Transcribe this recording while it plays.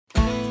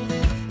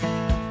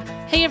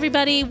Hey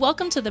everybody,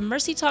 welcome to the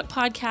Mercy Talk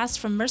podcast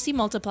from Mercy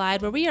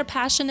Multiplied, where we are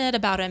passionate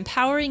about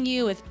empowering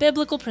you with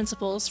biblical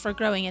principles for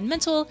growing in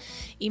mental,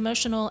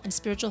 emotional, and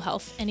spiritual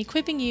health, and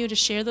equipping you to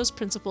share those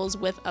principles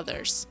with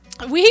others.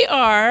 We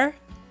are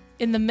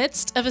in the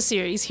midst of a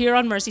series here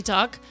on Mercy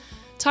Talk,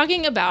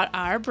 talking about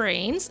our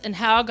brains and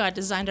how God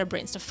designed our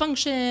brains to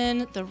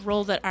function, the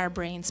role that our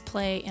brains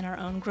play in our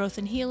own growth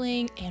and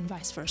healing, and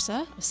vice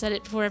versa. I've said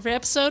it before every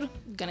episode,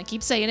 I'm gonna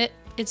keep saying it.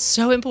 It's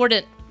so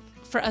important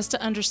for us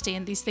to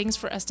understand these things,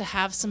 for us to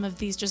have some of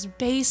these just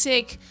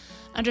basic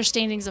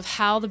understandings of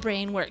how the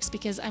brain works,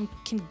 because I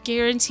can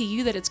guarantee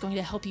you that it's going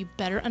to help you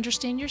better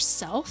understand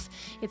yourself.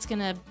 It's going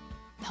to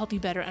help you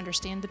better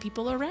understand the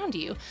people around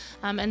you.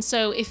 And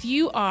so if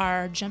you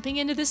are jumping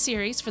into this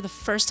series for the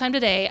first time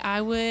today,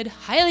 I would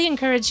highly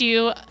encourage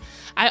you.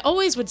 I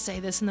always would say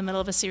this in the middle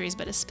of a series,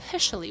 but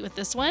especially with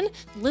this one,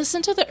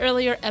 listen to the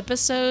earlier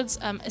episodes,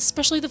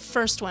 especially the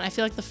first one. I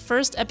feel like the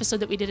first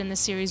episode that we did in this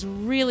series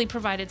really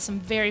provided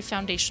some very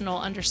foundational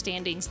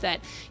understandings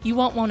that you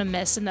won't want to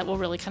miss and that will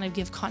really kind of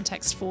give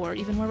context for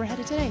even where we're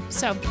headed today.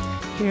 So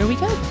here we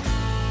go.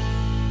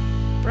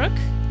 Brooke?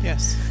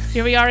 Yes.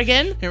 Here we are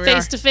again,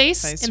 face to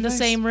face in the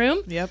same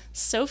room. Yep.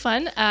 So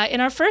fun.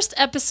 In our first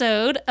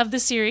episode of the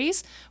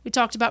series, we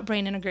talked about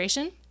brain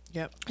integration.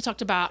 Yep. I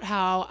talked about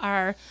how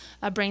our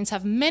brains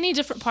have many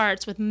different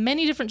parts with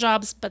many different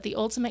jobs, but the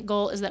ultimate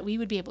goal is that we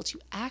would be able to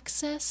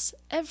access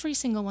every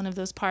single one of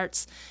those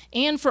parts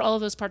and for all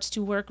of those parts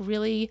to work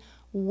really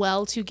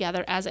well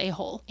together as a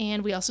whole.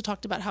 And we also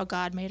talked about how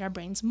God made our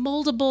brains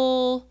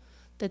moldable,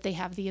 that they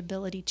have the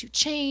ability to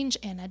change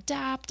and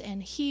adapt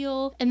and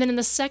heal. And then in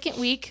the second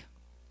week,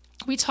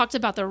 we talked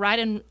about the right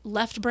and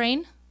left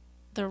brain,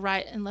 the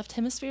right and left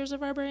hemispheres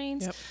of our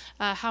brains,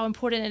 how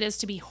important it is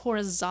to be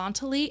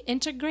horizontally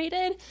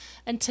integrated.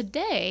 And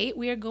today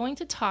we are going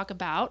to talk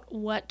about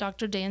what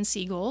Dr. Dan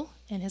Siegel,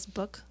 in his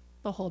book,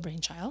 The Whole Brain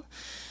Child,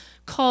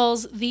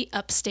 calls the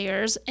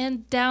upstairs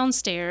and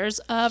downstairs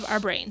of our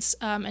brains.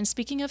 And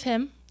speaking of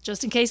him,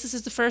 just in case this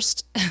is the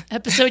first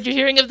episode you're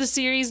hearing of the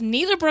series,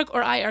 neither Brooke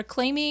or I are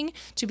claiming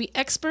to be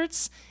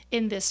experts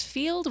in this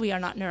field. We are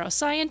not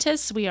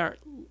neuroscientists. We are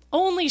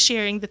only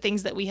sharing the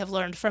things that we have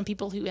learned from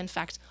people who, in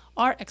fact,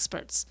 are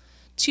experts.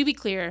 To be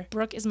clear,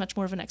 Brooke is much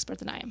more of an expert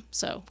than I am.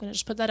 So I'm going to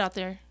just put that out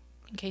there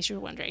in case you're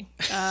wondering.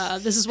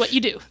 This is what you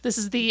do. This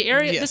is the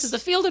area, This is the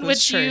field in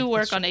which you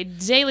work on a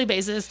daily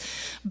basis.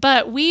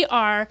 But we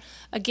are,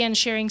 again,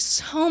 sharing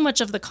so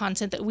much of the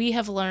content that we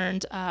have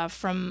learned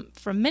from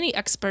many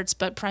experts,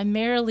 but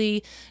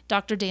primarily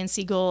Dr. Dan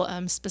Siegel,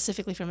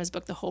 specifically from his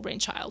book, The Whole Brain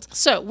Child.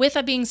 So with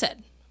that being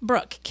said,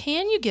 Brooke,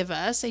 can you give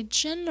us a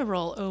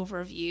general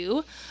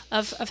overview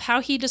of how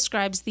he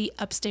describes the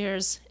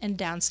upstairs and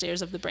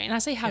downstairs of the brain? I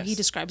say how he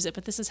describes it,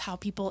 but this is how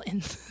people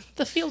in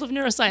the field of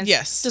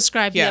neuroscience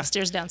describe the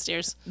upstairs,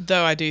 downstairs.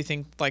 Though I do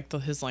think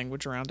his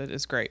language around it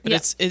is great,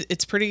 but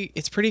it's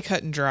pretty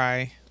cut and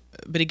dry.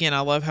 But again,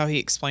 I love how he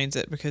explains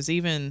it, because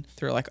even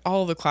through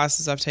all of the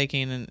classes I've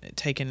taken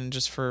and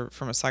just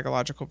from a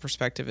psychological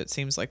perspective, it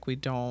seems like we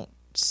don't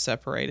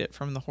separate it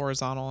from the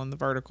horizontal and the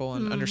vertical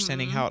and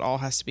understanding how it all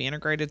has to be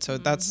integrated. So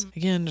that's,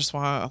 again, just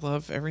why I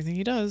love everything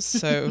he does.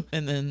 So,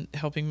 and then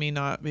helping me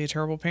not be a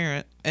terrible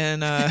parent.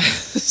 And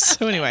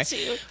so anyway,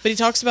 but he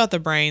talks about the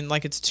brain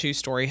like it's a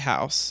two-story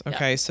house.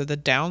 Okay. So the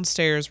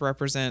downstairs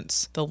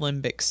represents the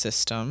limbic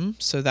system.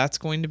 So that's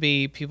going to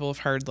be, people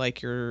have heard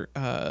your,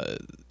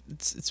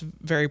 it's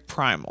very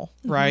primal,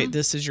 right?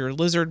 This is your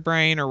lizard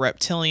brain or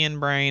reptilian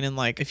brain. And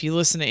if you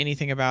listen to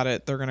anything about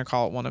it, they're going to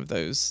call it one of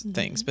those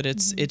things, but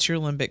it's your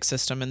limbic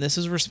system. And this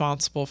is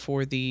responsible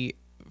for the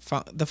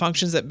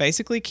functions that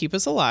basically keep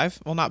us alive.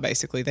 Well, not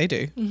basically, they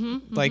do,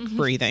 like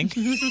breathing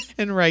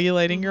and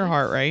regulating your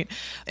heart rate.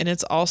 And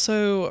it's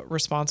also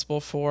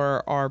responsible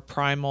for our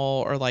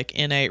primal or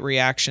innate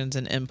reactions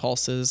and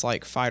impulses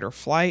like fight or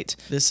flight.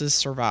 This is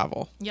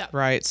survival,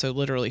 right? So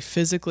literally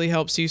physically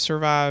helps you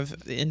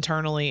survive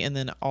internally and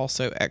then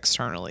also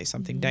externally.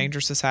 Something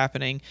dangerous is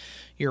happening.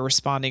 You're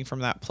responding from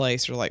that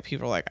place. You're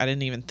people are I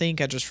didn't even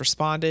think, I just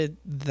responded.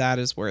 That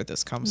is where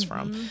this comes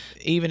from.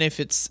 Even if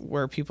it's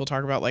where people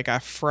talk about I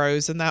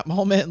froze in that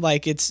moment,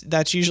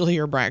 that's usually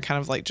your brain,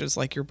 kind of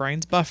just your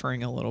brain's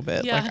buffering a little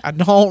bit. I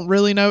don't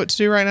really know what to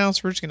do right now,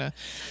 so we're just gonna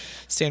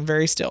stand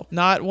very still.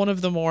 Not one of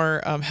the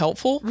more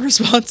helpful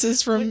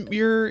responses from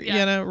your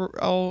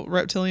all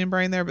reptilian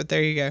brain there, but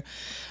there you go.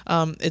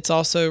 It's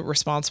also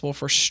responsible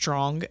for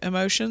strong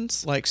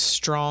emotions, like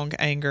strong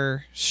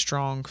anger,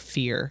 strong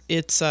fear.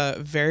 It's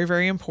very,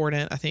 very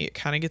important. I think it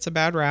kind of gets a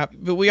bad rap,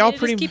 but we all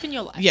pretty keeping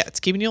you alive. Yeah,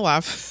 it's keeping you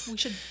alive. We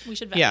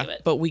should value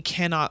it. But we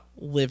cannot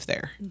live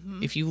there.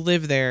 If you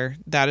live there,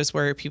 that is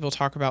where people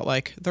talk about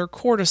their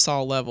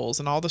cortisol levels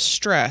and all the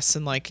stress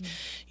and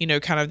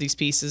kind of these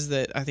pieces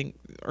that I think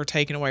are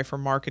taken away for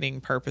marketing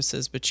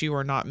purposes, but you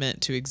are not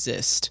meant to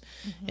exist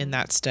in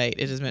that state.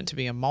 It is meant to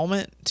be a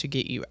moment to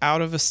get you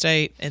out of a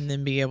state and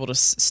then be able to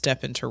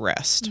step into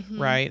rest,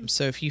 right?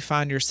 So if you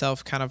find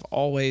yourself kind of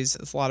always,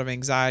 a lot of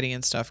anxiety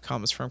and stuff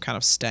comes from kind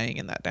of staying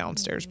in that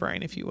downstairs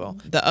brain, if you will.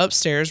 The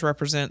upstairs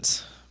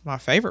represents my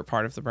favorite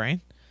part of the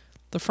brain,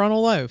 the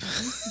frontal lobe.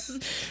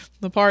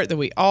 The part that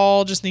we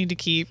all just need to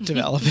keep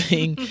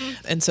developing.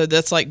 And so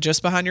that's like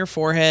just behind your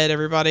forehead.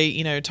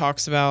 Everybody,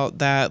 talks about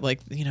that,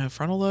 like,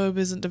 frontal lobe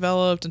isn't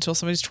developed until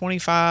somebody's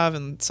 25.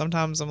 And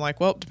sometimes I'm like,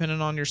 well,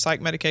 depending on your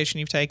psych medication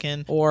you've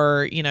taken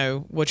or,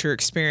 what your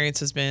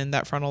experience has been,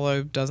 that frontal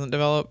lobe doesn't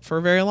develop for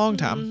a very long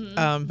time.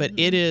 But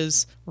it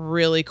is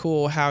really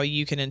cool how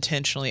you can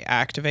intentionally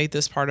activate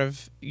this part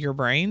of your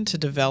brain to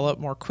develop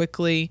more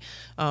quickly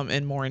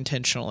and more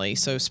intentionally.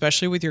 So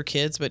especially with your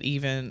kids, but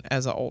even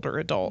as an older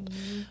adult.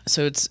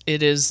 So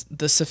it is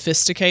the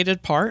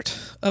sophisticated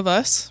part of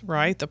us,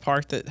 right? The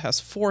part that has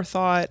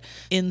forethought,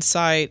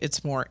 insight.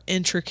 It's more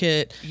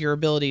intricate. Your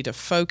ability to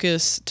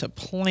focus, to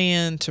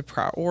plan, to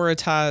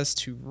prioritize,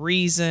 to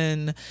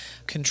reason,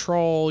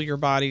 control your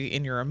body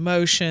and your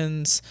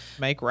emotions,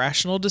 make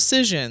rational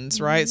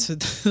decisions, right? So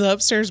the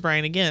upstairs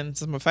brain, again,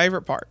 it's my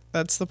favorite part.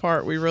 That's the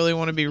part we really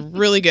want to be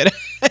really good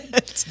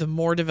at. The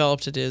more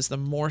developed it is, the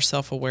more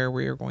self-aware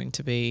we are going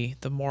to be,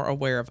 the more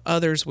aware of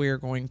others we are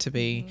going to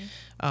be.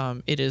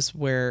 It is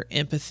where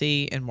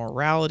empathy and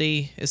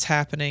morality is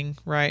happening,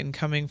 right, and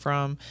coming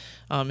from.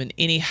 And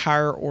any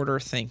higher order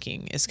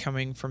thinking is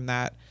coming from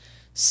that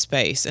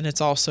space. And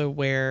it's also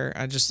where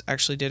I just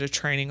actually did a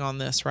training on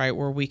this, right,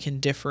 where we can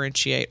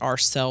differentiate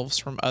ourselves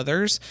from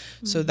others.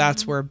 So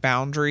that's where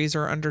boundaries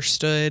are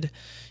understood,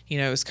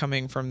 is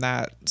coming from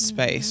that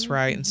space,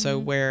 right? And so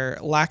where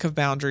lack of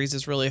boundaries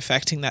is really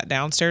affecting that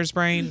downstairs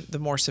brain, the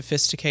more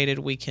sophisticated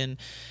we can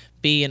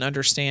be and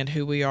understand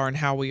who we are and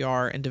how we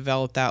are and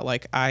develop that,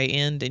 like, I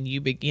end and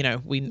you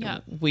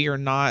we are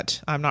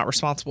not, I'm not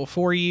responsible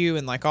for you,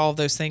 and like all of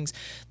those things,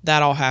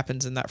 that all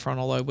happens in that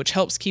frontal lobe, which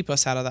helps keep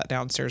us out of that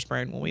downstairs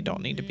brain when we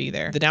don't need to be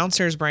there. The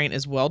downstairs brain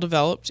is well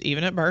developed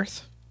even at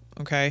birth.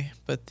 Okay.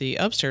 But the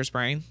upstairs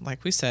brain,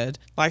 like we said,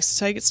 likes to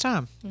take its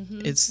time.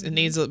 It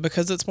needs,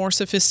 because it's more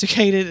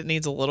sophisticated, it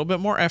needs a little bit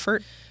more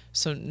effort.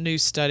 So new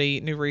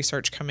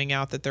research coming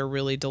out that they're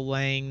really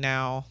delaying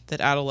now that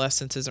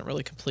adolescence isn't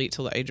really complete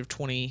till the age of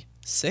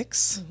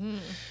 26,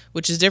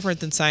 which is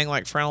different than saying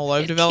like frontal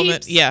lobe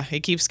development.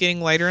 It keeps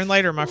getting later and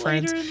later, my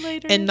friends.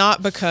 And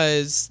not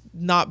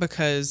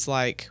because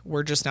like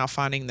we're just now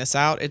finding this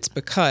out. It's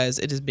because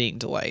it is being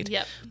delayed.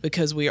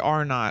 Because we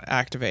are not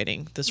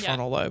activating this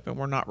frontal lobe, and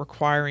we're not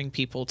requiring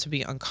people to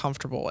be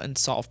uncomfortable and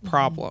solve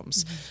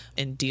problems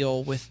and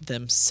deal with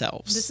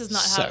themselves. This is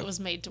not how it was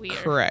made.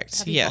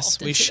 Correct.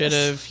 Yes, we should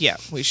have.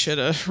 We should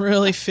have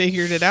really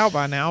figured it out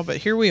by now. But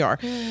here we are.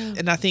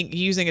 And I think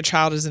using a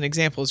child as an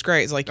example is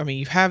great. It's like, I mean,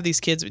 you have these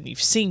kids, and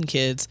you've seen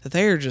kids that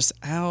they are just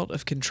out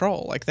of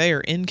control. Like they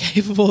are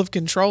incapable of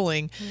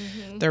controlling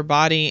their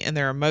body and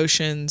their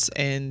emotions,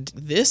 and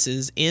this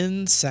is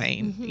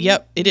insane.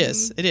 It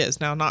is.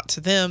 Now, not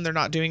to them, they're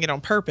not doing it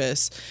on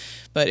purpose,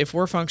 but if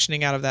we're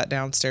functioning out of that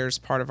downstairs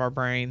part of our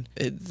brain,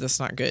 that's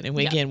not good. And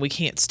we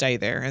can't stay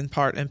there. And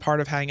part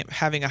of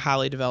having a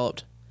highly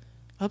developed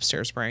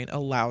upstairs brain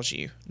allows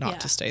you not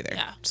to stay there.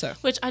 So,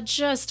 which I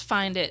just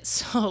find it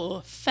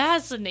so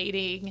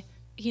fascinating.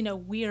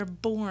 We are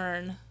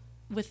born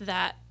with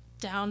that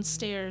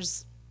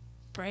downstairs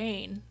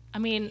brain. I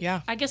mean,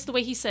 I guess the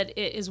way he said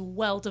it is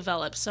well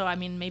developed. So, I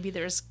mean, maybe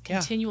there's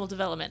continual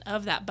development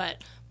of that.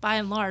 But by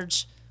and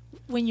large,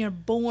 when you're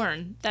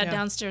born, that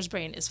downstairs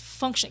brain is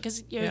functioning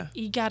because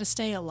you got to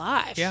stay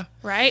alive.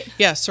 Right?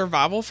 Yeah,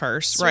 survival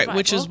first. Right.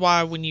 Which is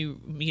why when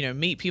you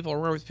meet people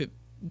or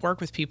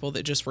work with people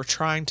that just were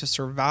trying to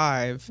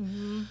survive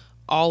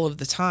all of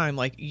the time,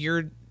 like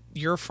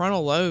your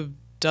frontal lobe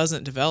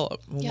doesn't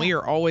develop when we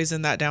are always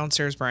in that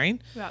downstairs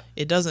brain.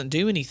 It doesn't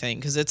do anything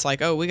because it's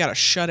like, oh, we got to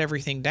shut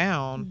everything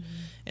down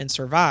and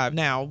survive.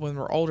 Now when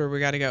we're older, we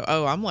got to go,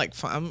 oh,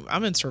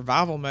 I'm in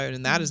survival mode,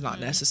 and that is not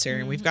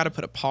necessary, and we've got to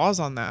put a pause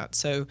on that.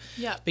 So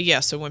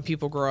so when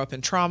people grow up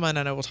in trauma, and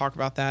I know we'll talk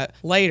about that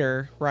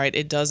later, right,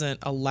 it doesn't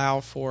allow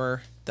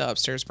for the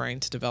upstairs brain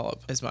to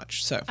develop as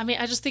much. So I mean,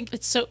 I just think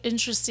it's so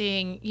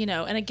interesting,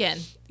 and again,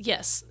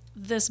 yes,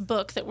 this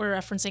book that we're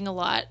referencing a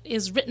lot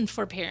is written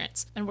for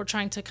parents, and we're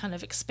trying to kind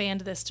of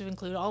expand this to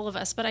include all of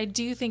us. But I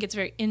do think it's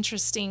very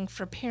interesting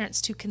for parents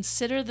to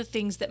consider the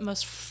things that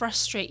most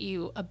frustrate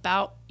you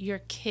about your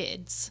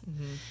kids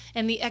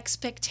and the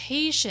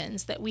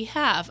expectations that we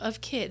have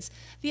of kids,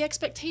 the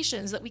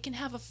expectations that we can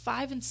have of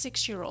 5 and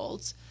 6 year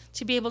olds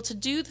to be able to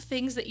do the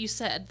things that you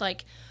said,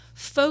 like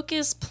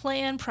focus,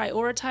 plan,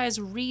 prioritize,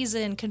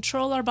 reason,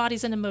 control our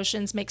bodies and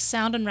emotions, make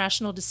sound and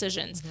rational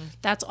decisions.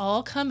 That's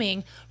all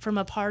coming from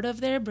a part of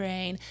their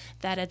brain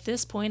that at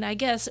this point, I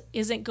guess,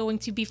 isn't going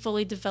to be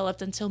fully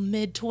developed until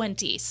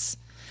mid-20s.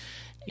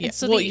 Yeah.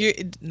 So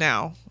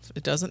now,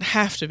 it doesn't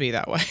have to be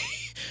that way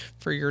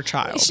for your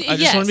child. I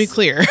just want to be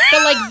clear.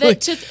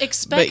 But to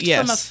expect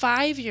from a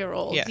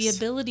 5-year-old the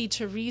ability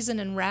to reason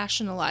and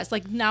rationalize.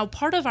 Like now,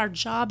 part of our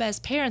job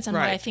as parents, and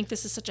why I think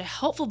this is such a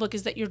helpful book,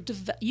 is that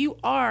you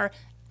are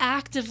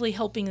actively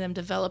helping them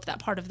develop that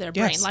part of their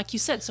brain. Like you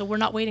said, so we're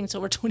not waiting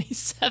until we're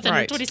 27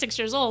 or 26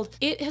 years old.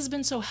 It has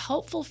been so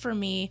helpful for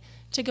me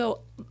to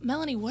go,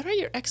 Melanie, what are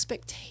your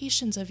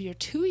expectations of your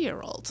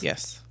 2-year-old?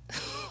 Yes.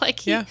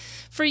 Like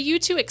for you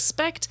to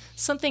expect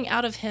something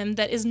out of him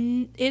that is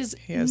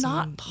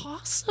not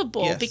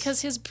possible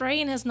because his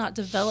brain has not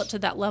developed to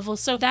that level.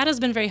 So that has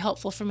been very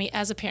helpful for me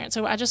as a parent.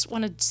 So I just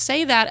want to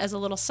say that as a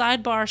little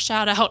sidebar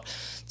shout out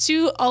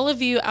to all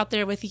of you out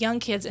there with young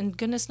kids, and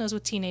goodness knows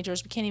with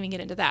teenagers, we can't even get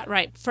into that,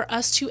 right? For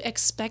us to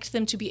expect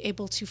them to be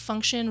able to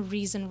function,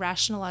 reason,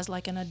 rationalize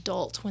like an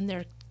adult when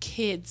they're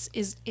kids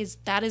is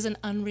an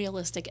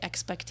unrealistic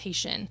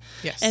expectation.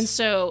 Yes. And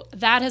so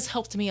that has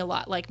helped me a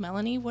lot. Like,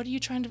 Melanie, what are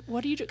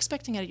you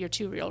expecting out of your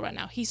 2-year-old right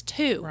now? He's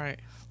 2. Right.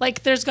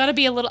 Like, there's got to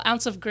be a little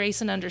ounce of grace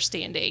and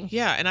understanding.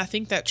 Yeah, and I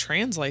think that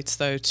translates,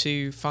 though,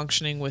 to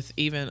functioning with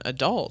even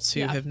adults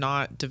who have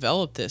not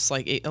developed this.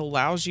 Like, it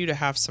allows you to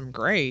have some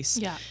grace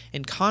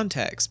in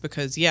context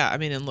because, I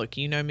mean, and look,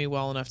 you know me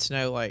well enough to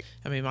know, like,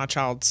 I mean, my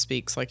child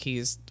speaks like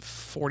he's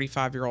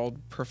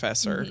 45-year-old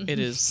professor. It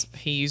is,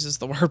 he uses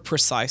the word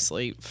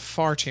precisely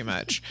far too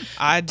much.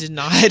 I did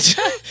not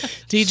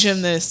teach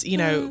him this, you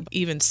know,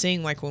 even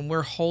seeing, like, when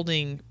we're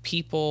holding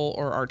people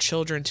or our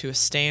children to a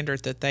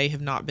standard that they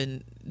have not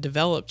been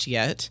developed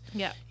yet.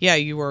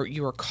 You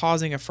were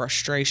causing a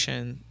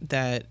frustration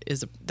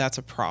that's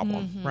a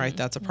problem, right?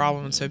 That's a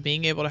problem. And so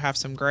being able to have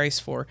some grace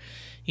for,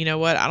 you know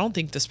what, I don't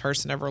think this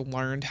person ever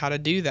learned how to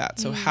do that.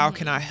 So how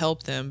can I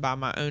help them by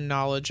my own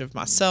knowledge of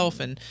myself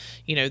and,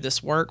 you know,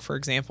 this work, for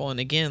example. And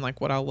again, like,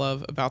 what I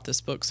love about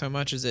this book so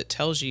much is it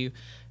tells you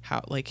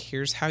how, like,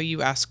 here's how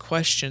you ask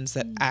questions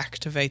that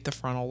activate the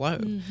frontal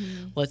lobe.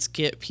 Let's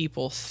get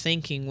people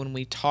thinking when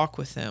we talk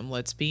with them.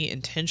 Let's be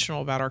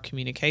intentional about our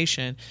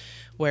communication.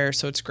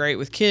 So it's great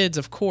with kids,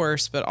 of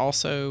course, but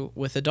also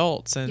with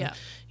adults. And,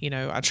 you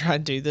know, I try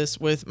to do this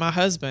with my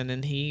husband,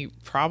 and he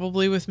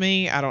probably with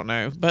me, I don't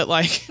know, but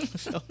like, I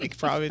feel like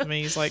probably with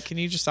me, he's like, can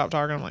you just stop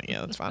talking? I'm like,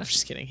 yeah, that's fine. I'm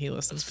just kidding. He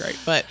listens great.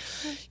 But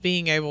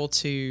being able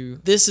to,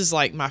 this is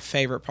like my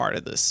favorite part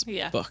of this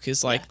book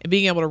is like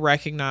being able to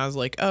recognize,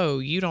 like, oh,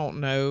 you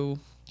don't know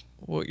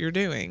what you're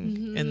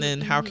doing, and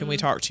then how can we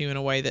talk to you in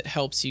a way that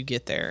helps you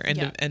get there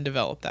and and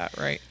develop that,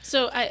 right?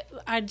 So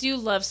I do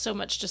love so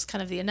much just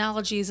kind of the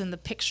analogies and the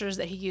pictures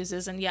that he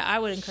uses, and I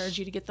would encourage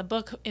you to get the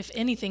book, if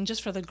anything,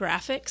 just for the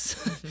graphics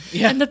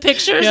and the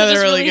pictures. It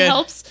just really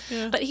helps.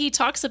 But he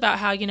talks about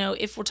how, you know,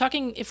 if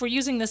we're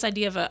using this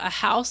idea of a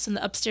house and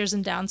the upstairs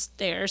and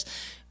downstairs,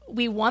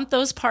 we want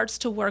those parts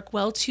to work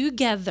well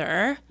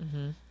together.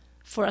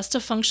 For us to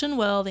function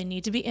well, they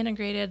need to be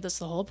integrated. That's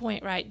the whole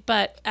point, right?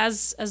 But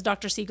as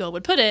Dr. Siegel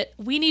would put it,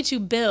 we need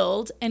to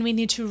build and we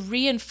need to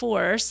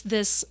reinforce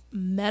this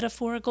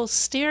metaphorical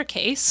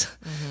staircase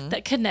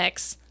that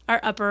connects our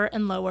upper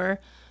and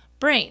lower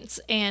brains.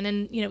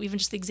 And you know, even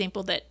just the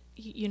example that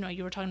you know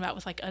you were talking about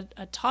with like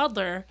a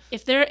toddler,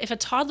 if a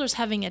toddler's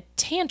having a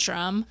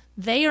tantrum,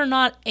 they are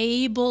not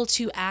able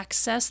to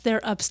access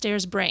their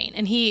upstairs brain.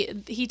 And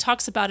he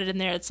talks about it in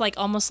there. It's like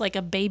almost like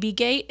a baby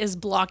gate is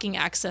blocking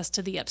access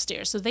to the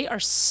upstairs. So they are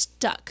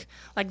stuck.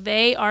 Like,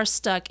 they are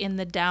stuck in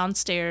the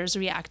downstairs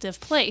reactive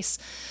place.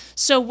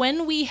 So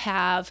when we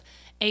have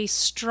a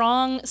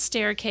strong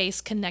staircase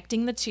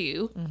connecting the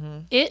two,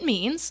 it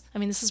means, I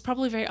mean, this is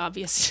probably very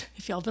obvious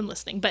if y'all have been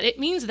listening, but it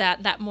means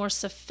that more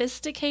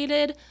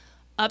sophisticated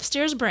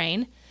upstairs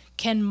brain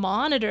can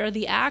monitor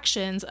the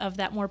actions of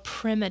that more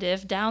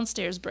primitive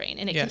downstairs brain.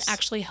 And it can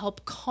actually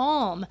help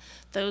calm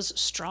those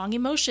strong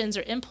emotions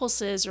or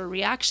impulses or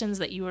reactions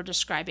that you were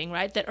describing,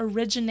 right? That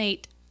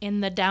originate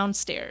in the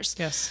downstairs.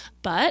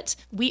 But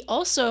we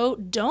also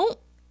don't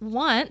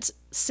want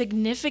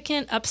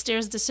significant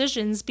upstairs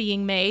decisions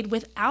being made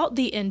without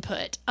the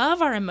input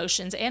of our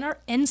emotions and our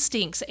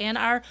instincts and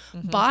our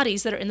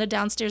bodies that are in the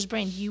downstairs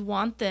brain. You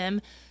want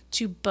them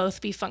to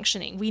both be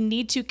functioning. We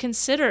need to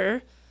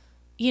consider,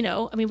 you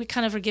know, I mean, we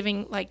kind of are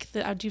giving, like,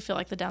 I do feel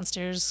like the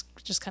downstairs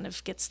just kind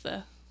of gets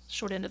the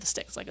short end of the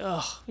stick. It's like,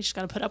 oh, we just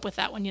got to put up with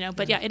that one, you know.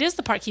 But it is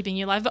the part keeping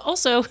you alive, but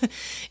also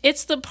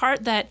it's the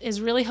part that is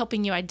really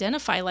helping you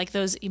identify, like,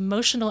 those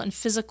emotional and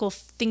physical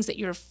things that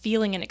you're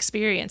feeling and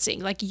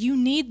experiencing. Like, you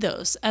need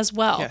those as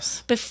well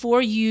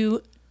before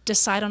you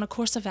decide on a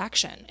course of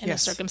action in a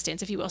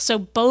circumstance, if you will. So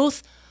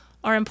both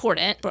are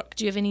important. Brooke,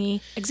 do you have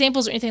any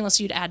examples or anything else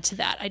you'd add to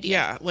that idea?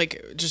 Yeah,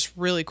 like, just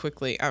really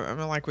quickly, I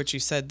like what you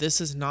said. This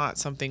is not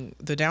something,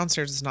 the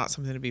downstairs is not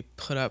something to be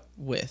put up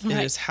with. It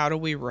is, how do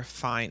we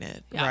refine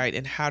it, right?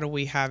 And how do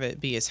we have it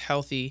be as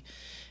healthy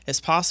as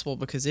possible,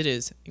 because it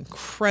is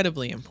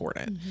incredibly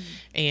important.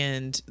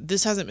 And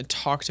this hasn't been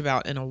talked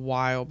about in a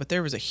while, but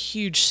there was a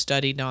huge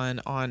study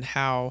done on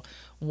how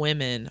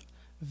women,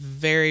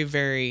 very,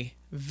 very,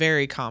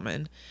 very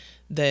common,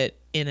 that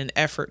in an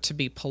effort to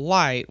be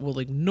polite will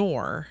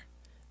ignore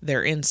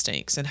their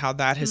instincts, and how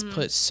that has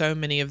put so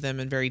many of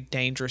them in very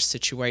dangerous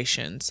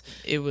situations.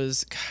 It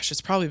was, it's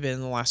probably been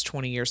in the last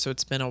 20 years, so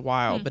it's been a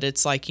while, but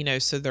it's like, you know,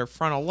 so their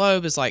frontal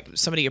lobe is like,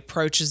 somebody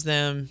approaches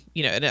them,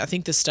 you know, and I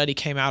think this study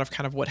came out of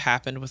kind of what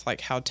happened with,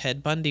 like, how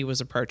Ted Bundy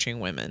was approaching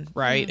women,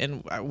 right?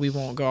 And we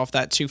won't go off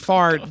that too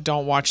far.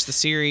 Don't watch the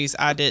series.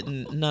 I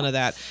didn't, none of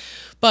that.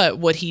 But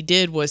what he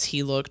did was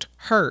he looked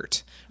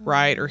hurt,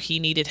 right? Or he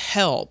needed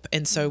help.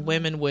 And so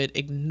women would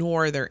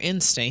ignore their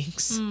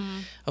instincts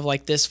of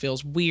like, this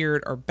feels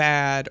weird or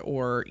bad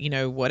or, you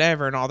know,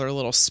 whatever. And all their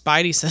little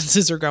spidey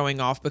senses are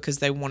going off because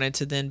they wanted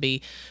to then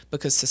be,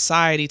 because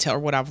society or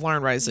what I've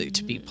learned, right, is like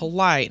to be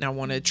polite. And I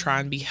want to try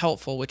and be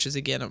helpful, which is,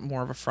 again,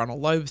 more of a frontal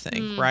lobe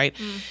thing, right?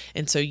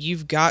 And so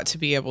you've got to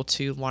be able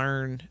to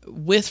learn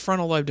with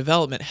frontal lobe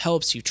development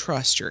helps you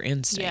trust your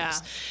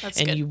instincts. That's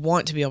and good. you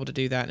want to be able to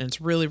do that. And it's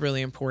really,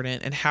 really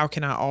important. And how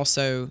can I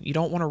also, you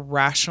don't want to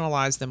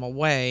rationalize them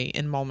away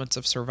in moments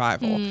of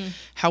survival.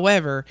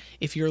 However,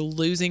 if you're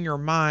losing your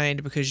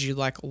mind because you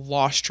like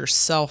lost your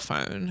cell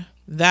phone,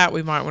 that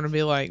we might want to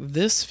be like,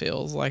 this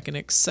feels like an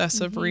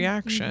excessive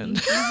reaction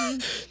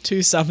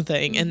to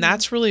something. And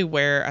that's really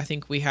where I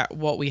think we have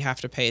what we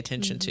have to pay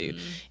attention to.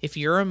 If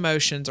your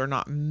emotions are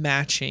not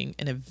matching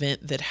an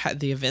event that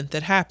the event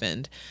that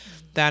happened,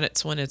 that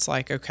it's when it's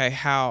like, okay,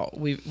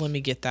 let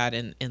me get that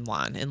in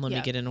line and let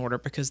me get in order,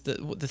 because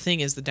the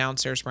thing is, the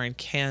downstairs brain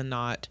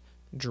cannot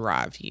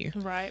drive you.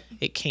 Right.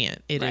 It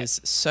can't. It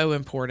is so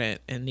important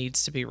and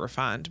needs to be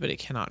refined, but it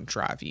cannot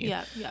drive you.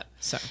 Yeah. Yeah.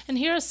 So. And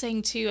here is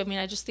saying too, I mean,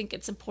 I just think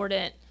it's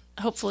important.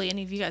 Hopefully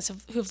any of you guys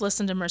who've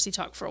listened to Mercy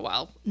Talk for a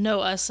while know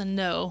us and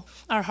know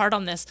our heart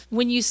on this.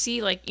 When you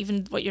see like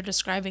even what you're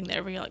describing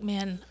there, where you're like,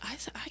 man,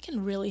 I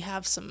can really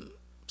have some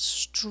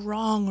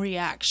strong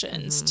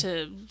reactions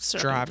to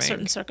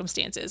certain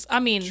circumstances. I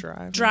mean,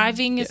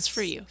 driving is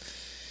for you.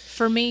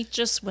 For me,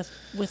 just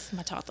with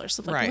my toddlers,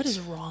 so like, what is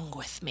wrong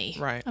with me?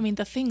 Right. I mean,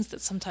 the things that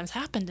sometimes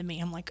happen to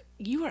me, I'm like,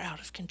 you are out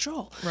of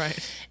control. Right.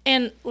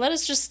 And let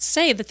us just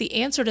say that the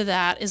answer to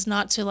that is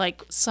not to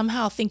like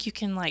somehow think you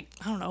can like,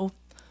 I don't know,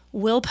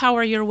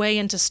 willpower your way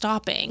into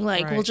stopping.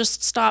 Like, we'll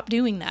just stop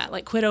doing that.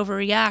 Like, quit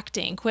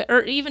overreacting.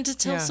 Or even to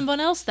tell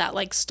someone else that,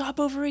 like, stop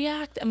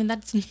overreact. I mean,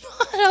 that's not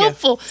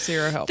helpful.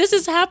 Zero help. This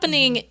is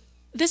happening.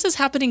 This is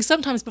happening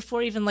sometimes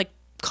before even like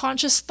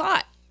conscious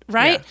thought,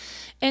 right? Yeah.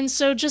 And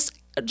so just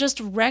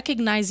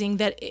recognizing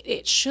that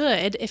it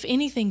should, if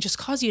anything, just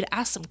cause you to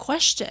ask some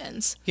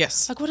questions.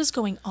 Yes. Like, what is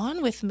going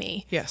on with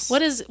me? Yes.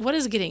 What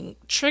is getting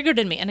triggered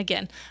in me? And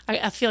again,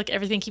 I feel like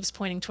everything keeps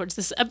pointing towards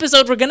this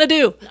episode we're going to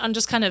do on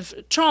just kind of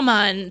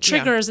trauma and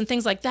triggers and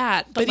things like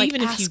that. But like,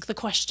 even ask if you the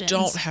questions.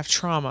 don't have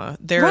trauma,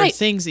 there are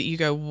things that you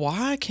go,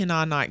 why can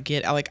I not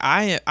get, like,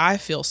 I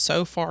feel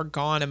so far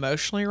gone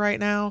emotionally right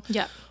now.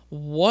 Yeah.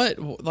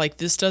 What, like,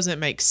 this doesn't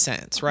make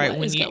sense, right?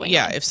 What is going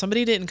on? If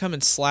somebody didn't come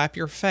and slap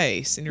your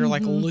face and you're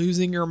like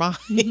losing your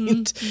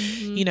mind,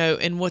 you know,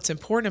 and what's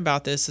important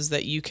about this is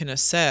that you can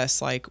assess,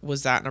 like,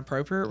 was that an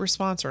appropriate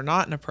response or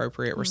not an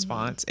appropriate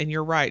response? And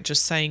you're right,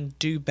 just saying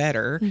do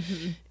better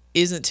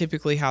isn't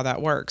typically how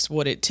that works.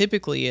 What it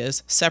typically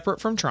is,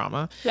 separate from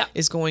trauma,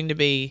 is going to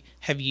be,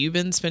 have you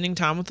been spending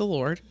time with the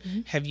Lord?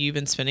 Have you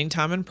been spending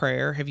time in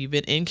prayer? Have you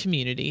been in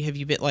community? Have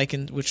you been, like,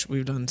 in which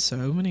we've done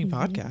so many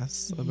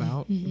podcasts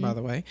about, by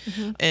the way.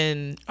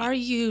 And are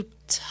you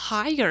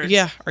tired?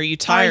 Yeah. Are you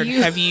tired?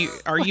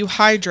 Are you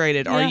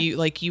hydrated? Yeah. Are you,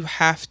 like, you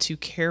have to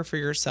care for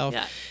yourself.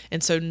 Yeah.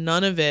 And so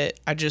none of it,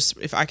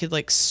 if I could,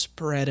 like,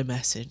 spread a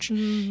message,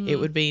 it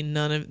would be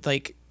none of,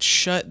 like,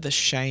 shut the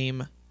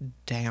shame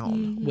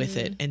down with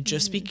it and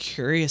just be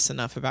curious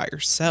enough about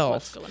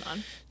yourself. What's going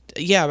on?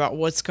 Yeah, about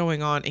what's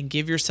going on, and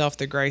give yourself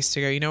the grace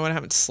to go, you know what, I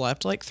haven't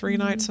slept like 3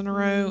 nights in a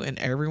row, and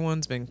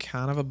everyone's been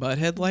kind of a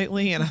butthead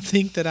lately, and I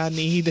think that I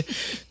need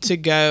to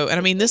go. And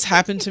I mean, this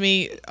happened to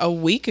me a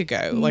week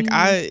ago. Like,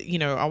 I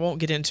won't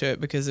get into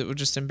it because it would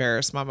just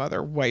embarrass my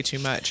mother way too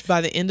much. By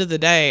the end of the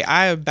day,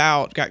 I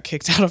about got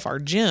kicked out of our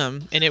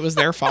gym, and it was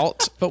their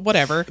fault, but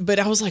whatever. But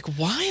I was like,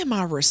 why am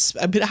I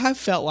I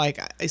felt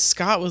like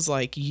Scott was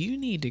like, you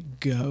need to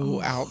go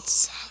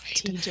outside.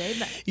 TJ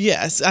Maxx.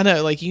 Yes, I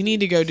know. Like, you need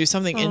to go do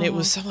something. And it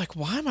was so like,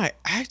 why am I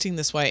acting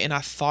this way? And I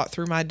thought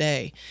through my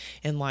day,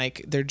 and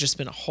like, there'd just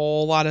been a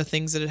whole lot of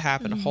things that had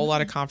happened, a whole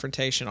lot of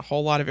confrontation, a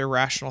whole lot of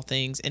irrational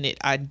things. And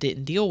I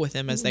didn't deal with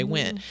them as they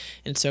went.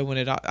 And so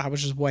when I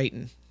was just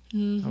waiting.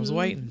 I was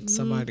waiting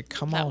somebody to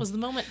come on. That was the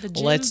moment. The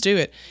gym. Let's do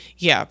it.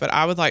 Yeah, but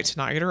I would like to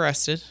not get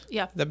arrested.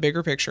 Yeah. The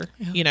bigger picture,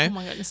 you know. Oh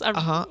my goodness.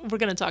 We're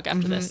going to talk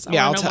after this.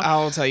 Yeah,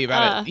 I'll tell you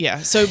about it.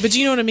 Yeah. So, but do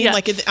you know what I mean?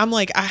 Like, I'm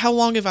like, how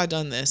long have I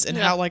done this? And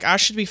how, like, I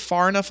should be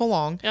far enough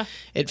along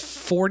at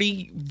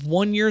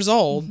 41 years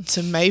old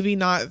to maybe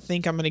not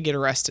think I'm going to get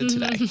arrested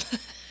today.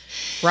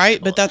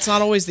 Right? But that's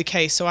not always the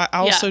case. So I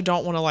also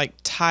don't want to, like,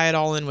 tie it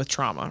all in with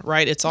trauma,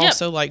 right? It's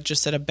also like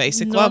just at a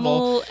basic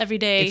level.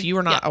 Everyday. If you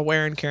are not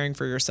aware and caring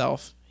for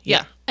yourself.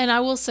 Yeah. And I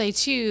will say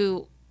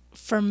too,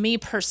 for me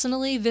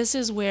personally, this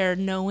is where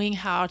knowing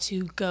how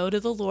to go to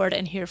the Lord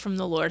and hear from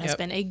the Lord has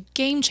been a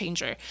game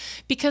changer,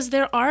 because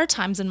there are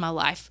times in my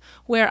life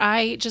where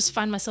I just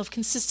find myself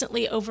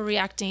consistently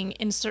overreacting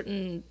in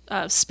certain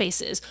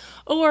spaces,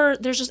 or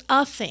there's just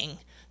a thing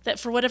that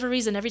for whatever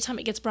reason, every time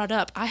it gets brought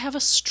up, I have a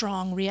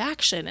strong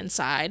reaction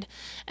inside.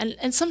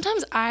 And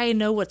sometimes I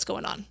know what's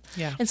going on.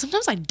 Yeah. And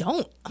sometimes I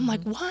don't. I'm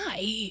like,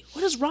 why?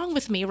 What is wrong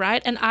with me,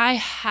 right? And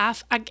I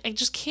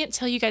just can't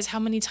tell you guys how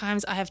many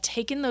times I have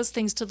taken those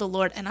things to the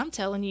Lord. And I'm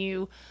telling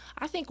you,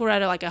 I think we're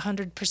at like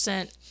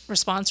 100%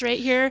 response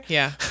rate here.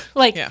 Yeah.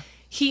 Like,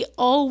 he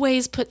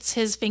always puts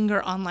his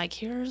finger on like,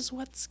 here's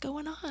what's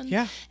going on.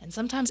 Yeah. And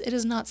sometimes it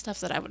is not stuff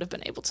that I would have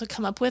been able to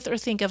come up with or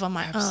think of on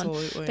my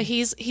Absolutely. own. But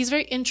he's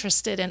very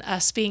interested in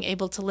us being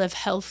able to live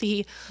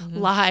healthy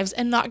lives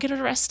and not get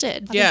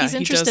arrested. I think he's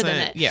interested in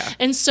it. Yeah.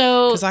 And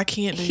so because I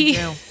can't do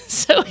jail.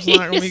 So It's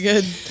not gonna be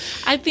good.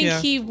 I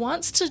think he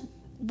wants to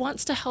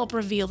help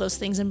reveal those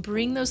things and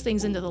bring those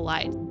things into the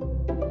light.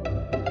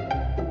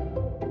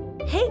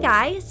 Hey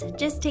guys,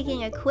 just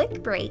taking a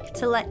quick break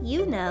to let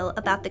you know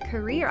about the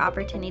career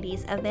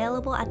opportunities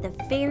available at the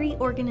very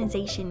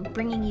organization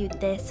bringing you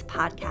this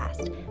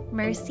podcast,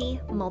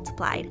 Mercy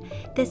Multiplied.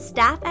 The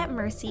staff at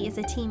Mercy is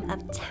a team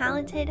of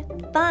talented,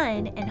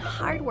 fun, and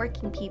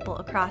hardworking people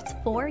across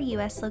 4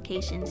 U.S.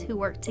 locations who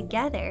work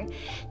together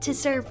to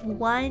serve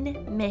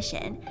one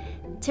mission: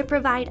 to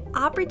provide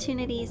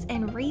opportunities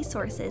and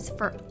resources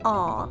for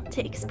all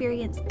to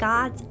experience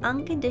God's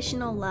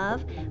unconditional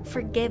love,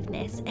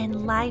 forgiveness,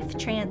 and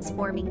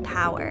life-transforming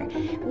power.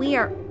 We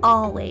are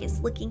always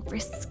looking for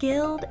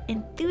skilled,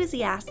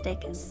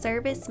 enthusiastic,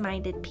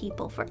 service-minded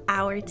people for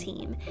our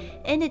team.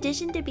 In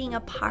addition to being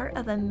a part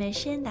of a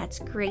mission that's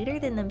greater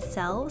than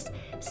themselves,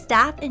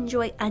 staff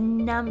enjoy a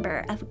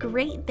number of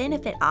great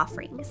benefit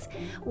offerings.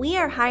 We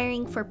are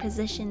hiring for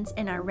positions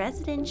in our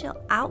residential,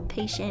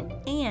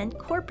 outpatient, and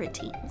corporate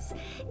teams.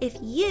 If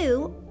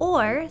you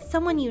or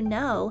someone you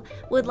know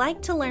would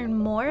like to learn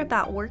more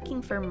about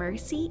working for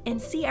Mercy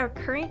and see our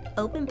current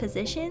open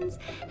positions,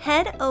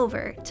 head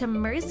over to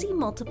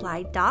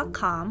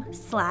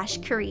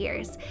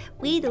mercymultiply.com/careers.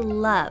 We'd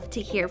love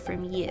to hear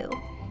from you.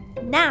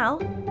 Now,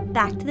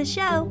 back to the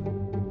show.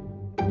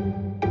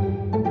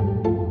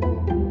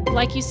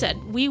 Like you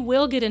said, we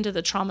will get into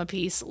the trauma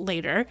piece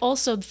later.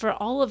 Also, for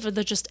all of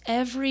the just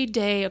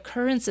everyday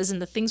occurrences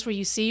and the things where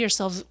you see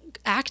yourselves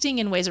acting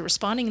in ways or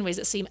responding in ways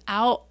that seem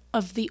out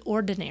of the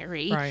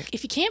ordinary. Right.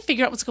 If you can't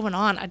figure out what's going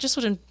on, I just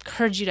would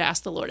encourage you to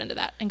ask the Lord into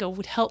that and go,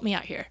 would help me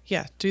out here.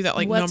 Yeah, do that.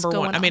 Like What's number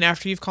one. going I mean, on?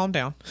 after you've calmed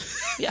down.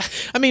 Yeah.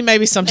 I mean,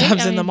 maybe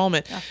sometimes in the mean,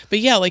 moment. yeah. But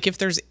yeah, like if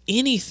there's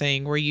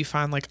anything where you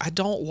find like, I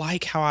don't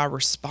like how I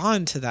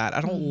respond to that.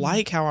 I don't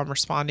like how I'm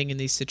responding in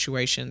these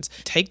situations.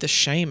 Take the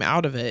shame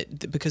out of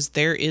it, because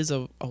there is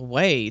a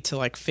way to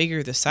like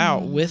figure this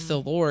out with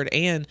the Lord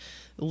and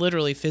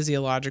literally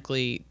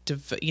physiologically,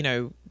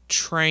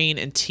 train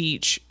and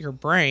teach your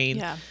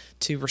brain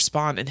to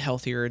respond in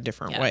healthier and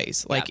different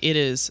ways. Like it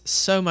is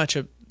so much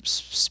a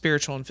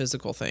spiritual and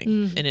physical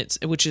thing,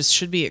 and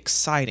should be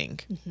exciting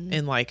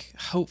and like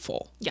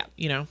hopeful.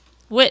 Yeah.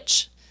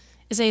 Which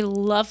is a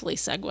lovely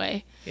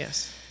segue.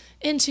 Yes.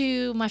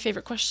 Into my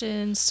favorite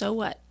question. So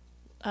what?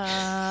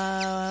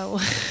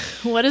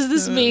 What does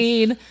this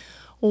mean?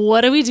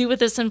 What do we do with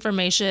this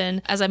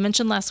information? As I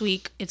mentioned last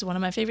week, it's one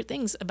of my favorite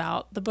things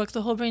about the book,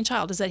 The Whole Brain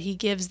Child, is that he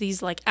gives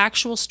these like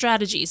actual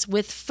strategies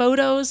with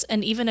photos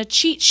and even a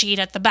cheat sheet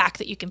at the back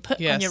that you can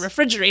put on your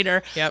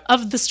refrigerator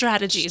of the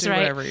strategies, Just do right?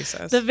 whatever he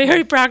says. The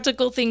very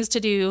practical things to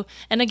do.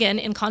 And again,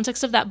 in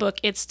context of that book,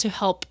 it's to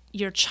help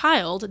your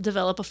child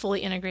develop a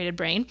fully integrated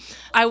brain.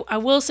 I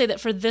will say that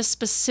for this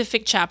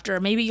specific chapter,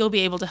 maybe you'll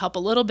be able to help a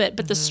little bit,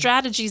 but the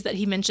strategies that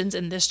he mentions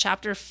in this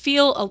chapter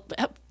feel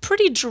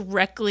pretty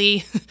directly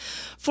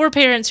for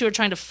parents who are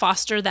trying to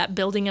foster that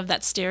building of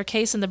that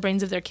staircase in the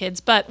brains of their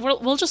kids. But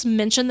we'll just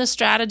mention the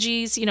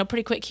strategies,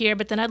 pretty quick here,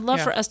 but then I'd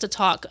love for us to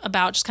talk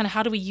about just kind of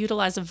how do we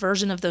utilize a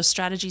version of those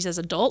strategies as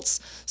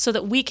adults so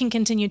that we can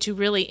continue to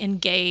really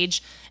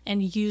engage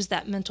and use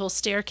that mental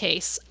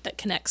staircase that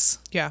connects.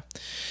 Yeah.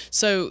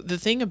 So the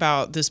thing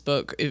about this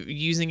book,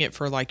 using it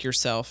for like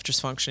yourself,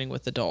 just functioning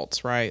with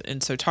adults, right?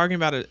 And so talking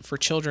about it for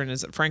children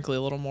is frankly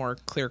a little more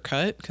clear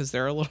cut because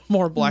they're a little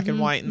more black and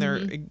white in their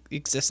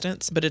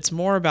existence, but it's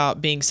more about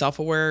being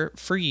self-aware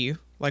for you.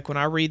 Like when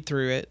I read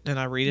through it, and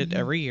I read it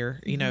every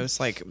year, it's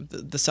like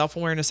the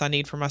self-awareness I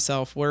need for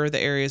myself. What are the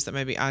areas that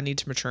maybe I need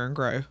to mature and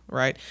grow,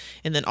 right?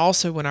 And then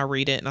also when I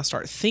read it and I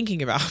start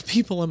thinking about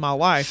people in my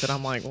life that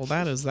I'm like, well,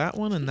 that is that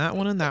one and that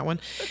one and that one.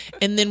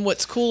 And then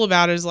what's cool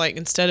about it is like,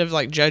 instead of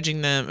like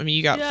judging them, I mean,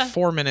 you got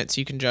 4 minutes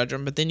you can judge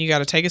them, but then you got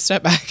to take a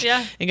step back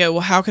and go,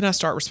 well, how can I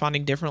start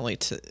responding differently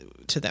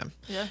to them,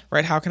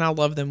 right? How can I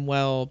love them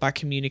well by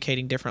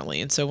communicating differently?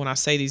 And so when I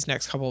say these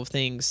next couple of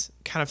things,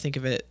 kind of think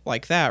of it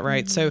like that,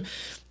 right? So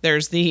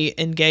there's the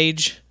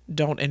engage,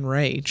 don't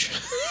enrage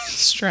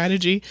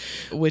strategy,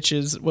 which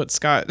is what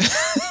Scott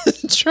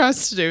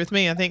tries to do with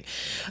me, I think.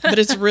 But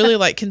it's really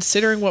like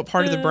considering what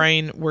part of the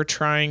brain we're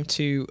trying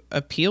to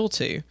appeal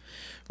to,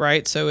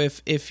 right? So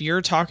if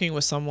you're talking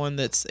with someone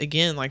that's,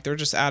 again, like they're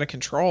just out of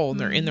control and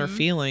they're in their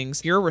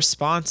feelings, your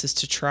response is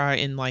to try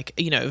and like,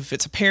 if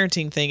it's a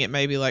parenting thing, it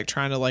may be like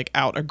trying to like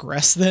out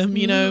aggress them,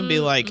 be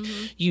like,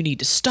 you need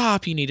to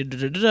stop, you need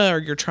to or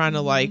you're trying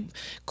to like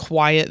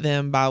quiet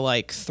them by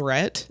like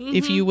threat,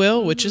 if you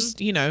will, which is,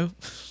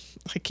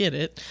 I get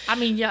it. I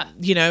mean, yeah.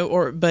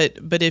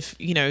 But if,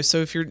 so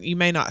if you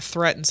may not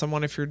threaten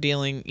someone if you're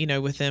dealing,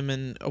 with them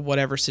in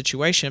whatever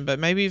situation, but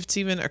maybe if it's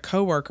even a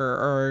coworker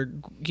or,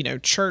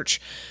 church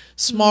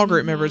small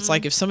group member, it's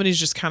like if somebody's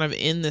just kind of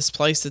in this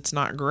place that's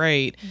not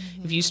great,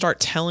 if you start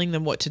telling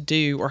them what to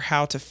do or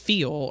how to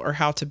feel or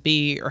how to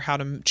be or how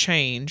to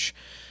change,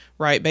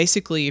 right?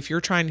 Basically, if you're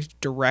trying to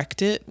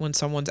direct it when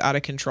someone's out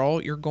of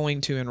control, you're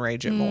going to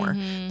enrage it more.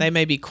 They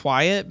may be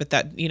quiet, but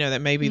that,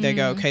 that maybe they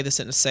go, okay, this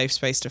isn't a safe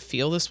space to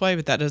feel this way,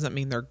 but that doesn't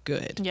mean they're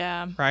good.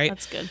 Yeah. Right?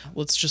 That's good.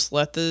 Let's just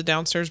let the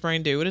downstairs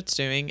brain do what it's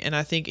doing. And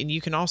I think, and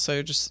you can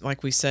also just,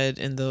 like we said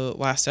in the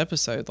last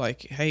episode,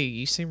 like, hey,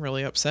 you seem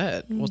really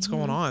upset. What's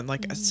going on?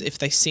 Like, if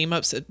they seem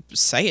upset,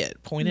 say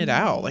it, point it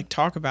out, like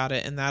talk about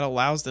it. And that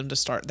allows them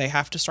to they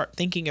have to start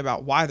thinking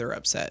about why they're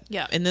upset.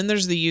 Yeah. And then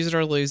there's the use it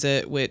or lose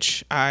it,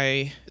 which I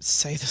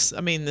say this,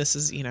 this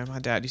is, my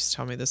dad used to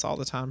tell me this all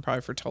the time,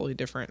 probably for totally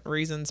different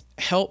reasons.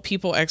 Help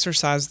people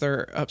exercise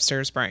their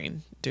upstairs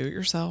brain. Do it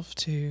yourself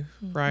too,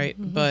 right?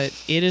 But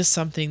it is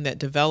something that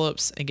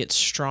develops and gets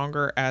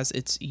stronger as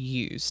it's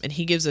used. And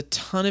he gives a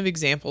ton of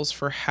examples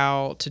for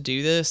how to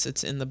do this.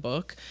 It's in the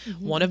book.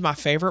 One of my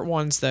favorite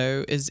ones,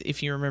 though, is,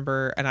 if you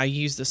remember, and I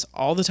use this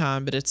all the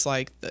time, but it's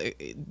like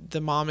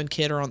the mom and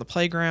kid are on the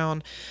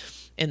playground,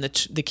 and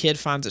the kid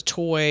finds a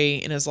toy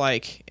and is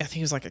like, I think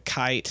it was like a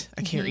kite.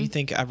 I can't. You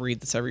think I read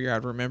this every year?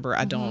 I'd remember.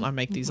 I don't. I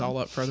make these all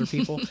up for other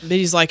people. But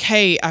he's like,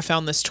 hey, I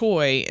found this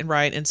toy,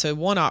 and so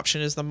one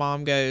option is the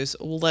mom goes,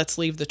 well, let's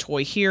leave the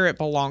toy here. It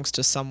belongs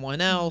to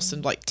someone else,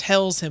 and like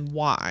tells him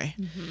why.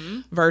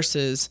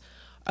 Versus,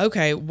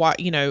 okay, why?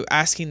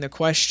 Asking the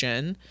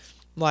question,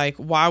 like,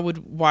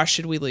 why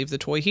should we leave the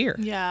toy here?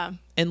 Yeah.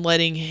 And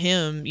letting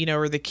him,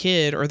 or the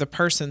kid or the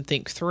person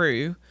think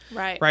through.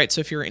 Right.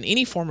 So if you're in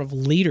any form of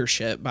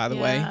leadership, by the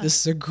way, this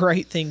is a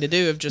great thing to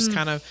do, of just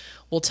kind of,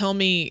 well, tell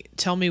me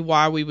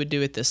why we would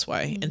do it this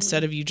way,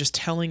 instead of you just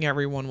telling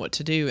everyone what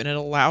to do. And it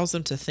allows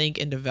them to think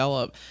and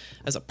develop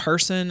as a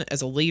person,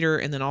 as a leader,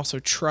 and then also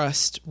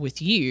trust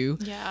with you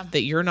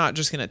that you're not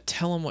just going to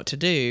tell them what to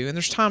do. And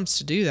there's times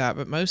to do that,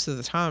 but most of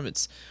the time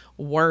it's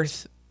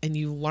worth, and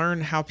you learn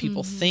how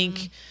people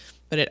think,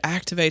 but it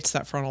activates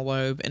that frontal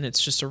lobe, and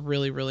it's just a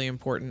really, really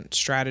important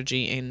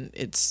strategy. And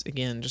it's,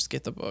 again, just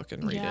get the book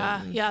and read it.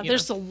 And,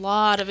 there's a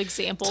lot of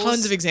examples.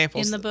 Tons of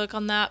examples. In the book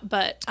on that,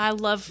 but I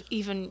love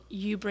even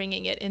you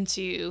bringing it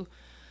into,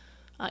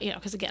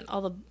 because again,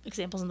 all the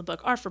examples in the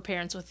book are for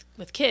parents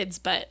with kids,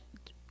 but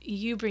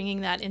you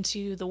bringing that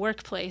into the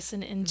workplace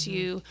and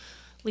into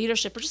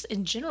leadership, or just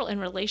in general in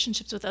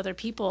relationships with other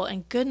people.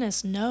 And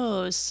goodness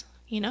knows,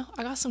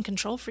 I got some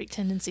control freak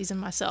tendencies in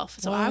myself.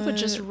 So I would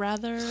just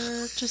rather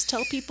just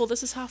tell people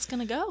this is how it's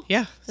going to go.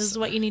 Yeah. This is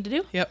what you need to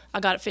do. Yep. I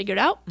got it figured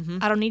out.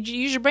 I don't need you to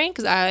use your brain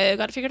because I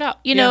got it figured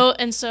out. Know,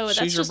 and so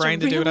that's use your just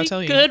brain a to do what I really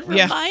tell you. good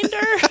reminder.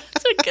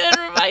 It's a good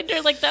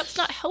reminder. Like, that's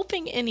not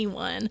helping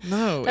anyone.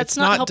 No, that's it's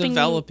not helping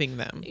developing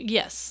them.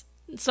 Yes.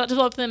 It's not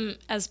developing them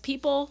as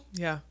people.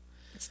 Yeah.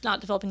 It's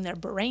not developing their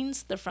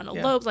brains, their frontal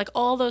lobes, like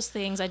all those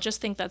things. I just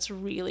think that's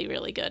really,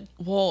 really good.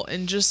 Well,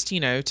 and just,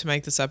 to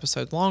make this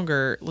episode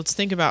longer, let's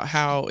think about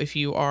how, if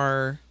you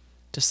are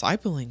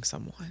discipling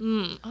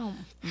someone,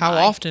 how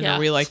often are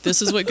we like,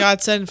 this is what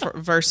God said,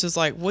 versus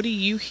like, what do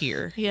you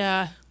hear?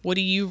 Yeah. What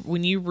do you,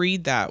 when you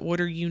read that,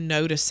 what are you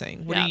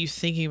noticing? What are you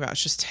thinking about?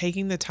 It's just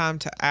taking the time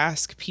to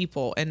ask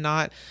people, and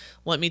not,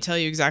 let me tell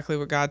you exactly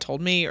what God told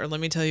me, or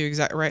let me tell you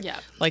exactly, right? Yeah.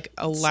 Like,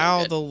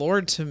 allow the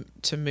Lord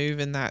to move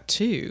in that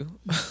too.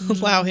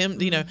 Allow him,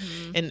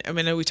 and I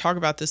mean, we talk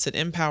about this at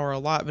Empower a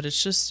lot, but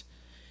it's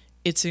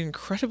an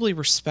incredibly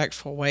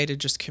respectful way to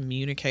just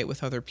communicate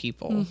with other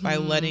people by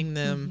letting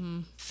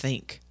them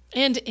think.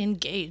 And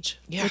engage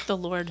with the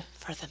Lord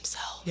for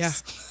themselves. Yeah.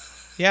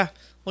 Yeah.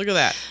 Look at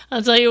that.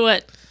 I'll tell you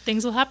what,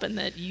 things will happen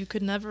that you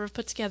could never have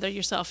put together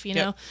yourself,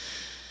 know?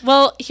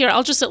 Well, here,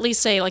 I'll just at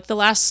least say, like, the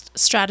last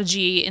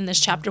strategy in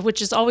this chapter,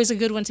 which is always a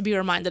good one to be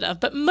reminded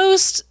of, but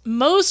most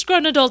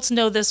grown adults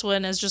know this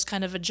one as just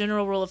kind of a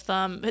general rule of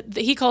thumb.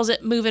 He calls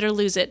it move it or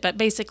lose it, but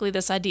basically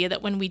this idea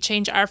that when we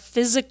change our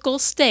physical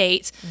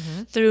state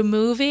through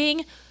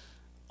moving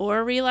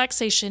or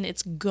relaxation,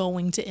 it's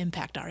going to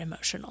impact our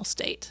emotional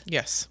state.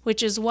 Yes.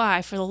 Which is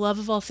why, for the love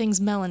of all things,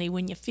 Melanie,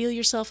 when you feel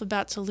yourself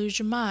about to lose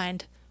your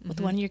mind with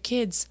one of your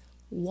kids,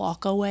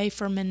 walk away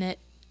for a minute,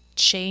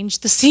 change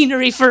the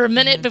scenery for a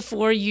minute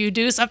before you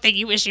do something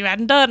you wish you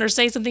hadn't done, or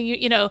say something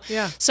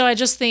Yeah. So I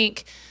just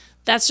think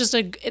that's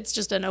it's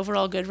just an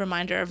overall good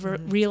reminder of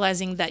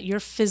realizing that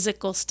your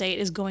physical state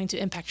is going to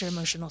impact your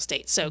emotional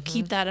state. So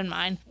keep that in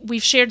mind.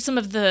 We've shared some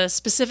of the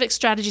specific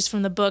strategies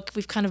from the book.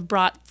 We've kind of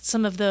brought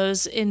some of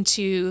those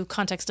into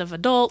context of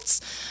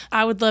adults.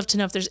 I would love to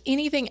know if there's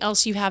anything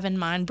else you have in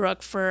mind,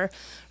 Brooke, for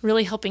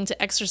really helping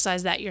to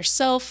exercise that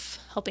yourself,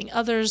 helping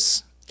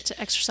others to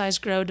exercise,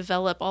 grow,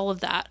 develop, all of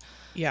that.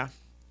 Yeah.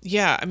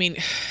 Yeah. I mean,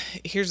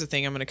 here's the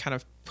thing I'm going to kind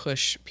of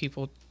push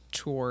people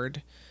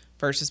toward,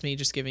 versus me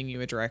just giving you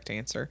a direct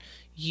answer.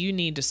 You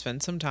need to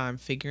spend some time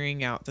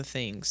figuring out the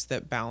things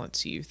that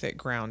balance you, that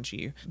ground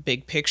you.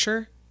 Big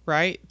picture,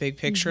 right? Big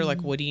picture,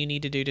 like, what do you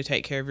need to do to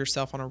take care of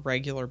yourself on a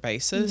regular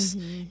basis?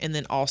 And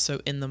then also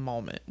in the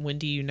moment, when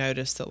do you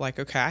notice that, like,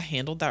 okay, I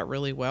handled that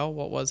really well.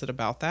 What was it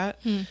about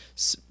that?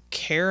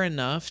 care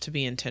enough to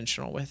be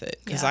intentional with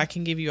it. Because Yeah. I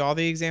can give you all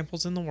the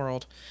examples in the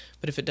world,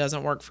 but if it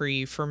doesn't work for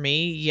you, for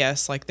me,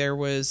 yes, like there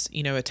was,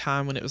 a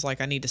time when it was like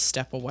I need to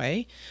step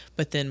away,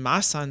 but then my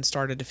son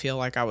started to feel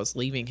like I was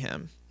leaving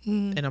him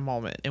in a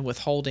moment and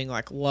withholding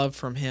like love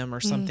from him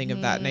or something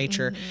of that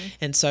nature.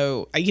 And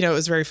so, it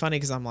was very funny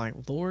because I'm like,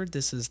 Lord,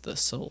 this is the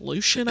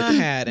solution I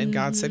had. And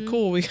God said,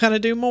 cool, we got to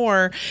do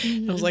more.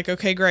 And I was like,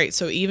 okay, great.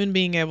 So even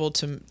being able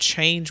to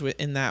change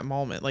in that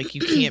moment, like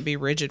you can't be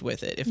rigid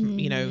with it.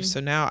 If,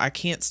 so now I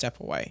can't step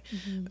away.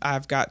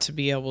 I've got to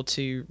be able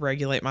to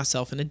regulate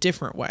myself in a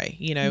different way,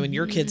 and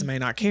your kids may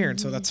not care.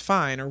 And so that's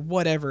fine, or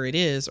whatever it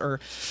is, or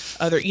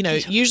other,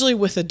 usually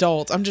with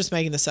adults, I'm just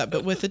making this up,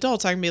 but with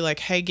adults, I can be like,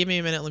 hey, give me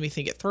a minute. Let me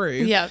think it through.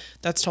 Yeah.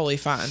 That's totally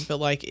fine. But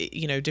like,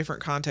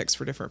 different contexts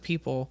for different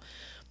people.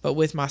 But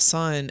with my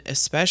son,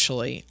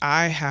 especially,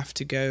 I have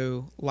to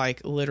go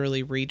like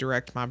literally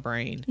redirect my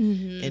brain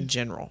in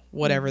general,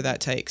 whatever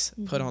that takes.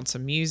 Put on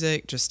some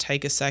music, just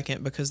take a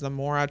second, because the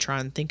more I try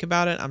and think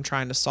about it, I'm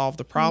trying to solve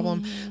the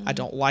problem. I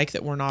don't like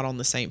that we're not on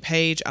the same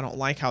page. I don't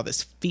like how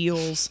this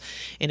feels.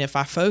 And if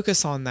I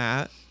focus on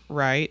that,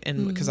 right,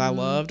 and because I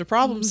love to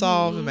problem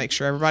solve and make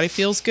sure everybody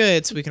feels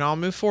good so we can all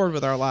move forward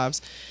with our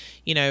lives,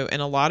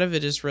 and a lot of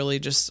it is really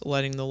just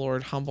letting the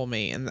Lord humble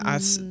me. And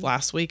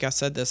last week I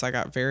said this, I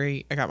got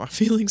my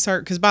feelings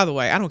hurt, because by the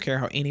way, I don't care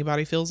how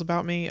anybody feels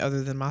about me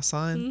other than my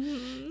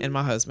son and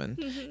my husband.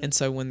 And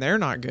so when they're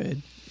not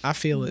good, I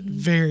feel it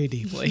very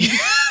deeply.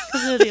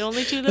 Because they're the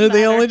only two that They're matter.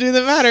 the only two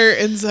that matter.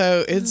 And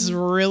so it's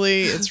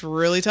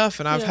really tough.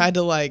 And I've had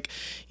to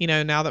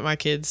now that my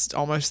kid's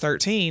almost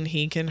 13,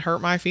 he can hurt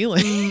my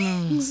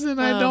feelings and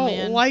I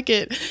don't like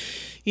it,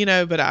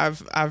 but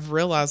I've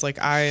realized like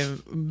I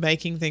am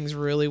making things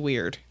really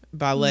weird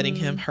by letting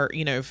him hurt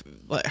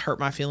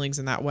my feelings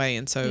in that way.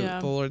 And so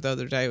the Lord the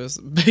other day was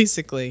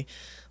basically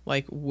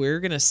like,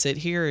 we're going to sit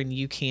here and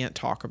you can't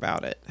talk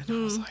about it. And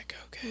I was like,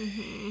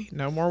 okay,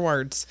 no more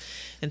words.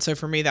 And so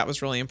for me, that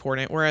was really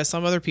important. Whereas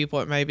some other people,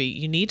 it may be,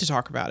 you need to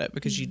talk about it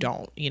because you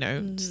don't,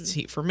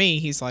 for me,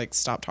 he's like,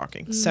 stop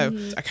talking. So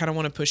I kind of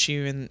want to push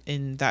you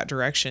in that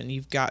direction.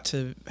 You've got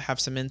to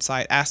have some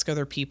insight. Ask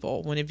other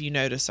people, when have you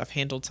noticed I've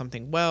handled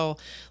something well?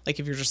 Like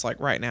if you're just like,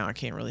 right now, I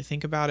can't really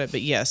think about it.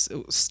 But yes,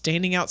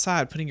 standing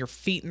outside, putting your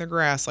feet in the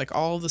grass, like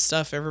all the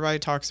stuff everybody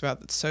talks about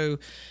that's so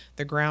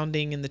the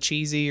grounding and the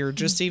cheesy, or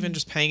just even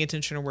just paying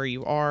attention to where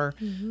you are,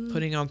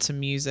 putting on some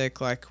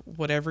music, like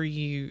whatever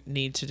you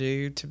need to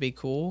do to be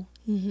cool,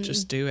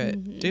 just do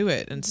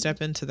it and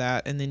step into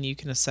that. And then you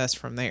can assess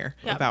from there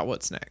about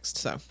what's next.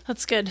 So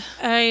that's good.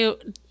 I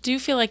do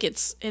feel like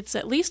it's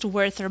at least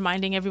worth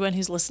reminding everyone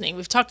who's listening.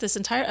 We've talked this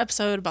entire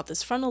episode about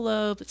this frontal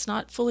lobe. It's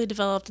not fully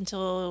developed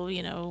until,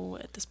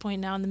 at this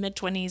point now in the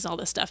mid-20s, all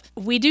this stuff.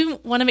 We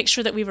do want to make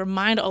sure that we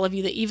remind all of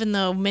you that even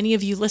though many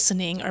of you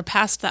listening are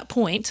past that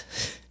point,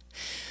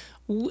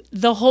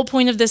 the whole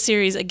point of this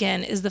series,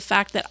 again, is the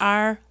fact that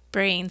our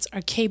brains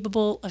are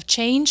capable of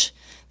change.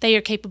 They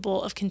are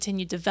capable of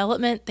continued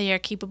development. They are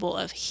capable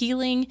of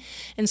healing.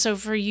 And so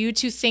for you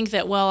to think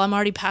that, well, I'm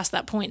already past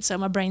that point, so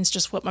my brain's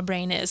just what my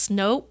brain is.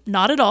 No,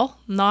 not at all.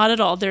 Not at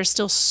all. There's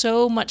still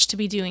so much to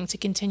be doing to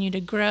continue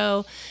to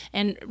grow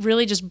and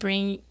really just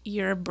bring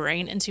your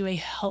brain into a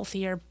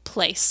healthier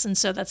place. And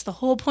so that's the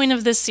whole point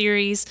of this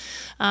series,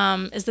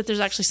 is that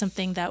there's actually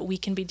something that we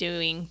can be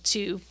doing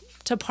to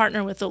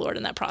partner with the Lord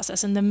in that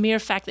process. And the mere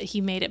fact that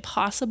he made it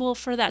possible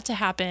for that to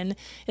happen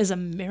is a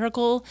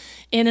miracle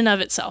in and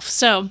of itself.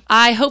 So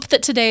I hope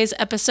that today's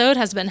episode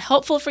has been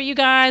helpful for you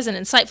guys and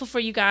insightful for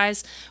you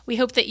guys. We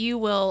hope that you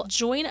will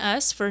join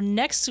us for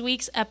next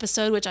week's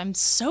episode, which I'm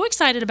so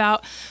excited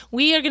about.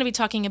 We are going to be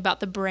talking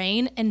about the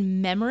brain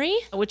and memory,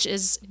 which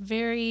is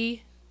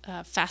very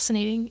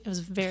fascinating. It was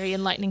very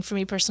enlightening for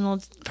me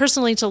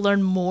personally to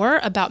learn more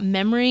about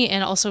memory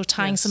and also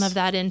tying some of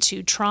that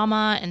into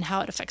trauma and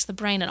how it affects the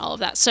brain and all of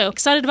that. So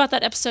excited about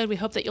that episode. We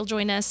hope that you'll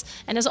join us.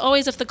 And as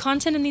always, if the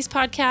content in these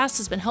podcasts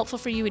has been helpful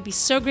for you, we'd be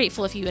so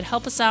grateful if you would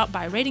help us out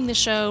by rating the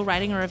show,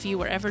 writing a review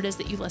wherever it is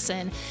that you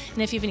listen.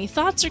 And if you have any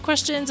thoughts or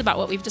questions about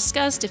what we've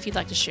discussed, if you'd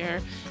like to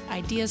share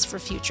ideas for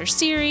future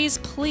series,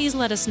 please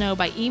let us know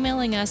by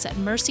emailing us at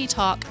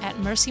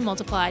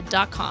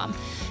mercytalk@mercymultiplied.com.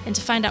 And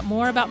to find out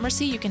more about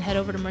Mercy, you can head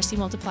over to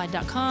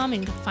mercymultiplied.com,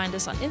 and you can find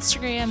us on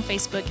Instagram,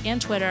 Facebook,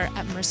 and Twitter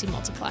at Mercy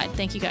Multiplied.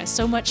 Thank you guys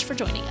so much for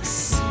joining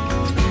us.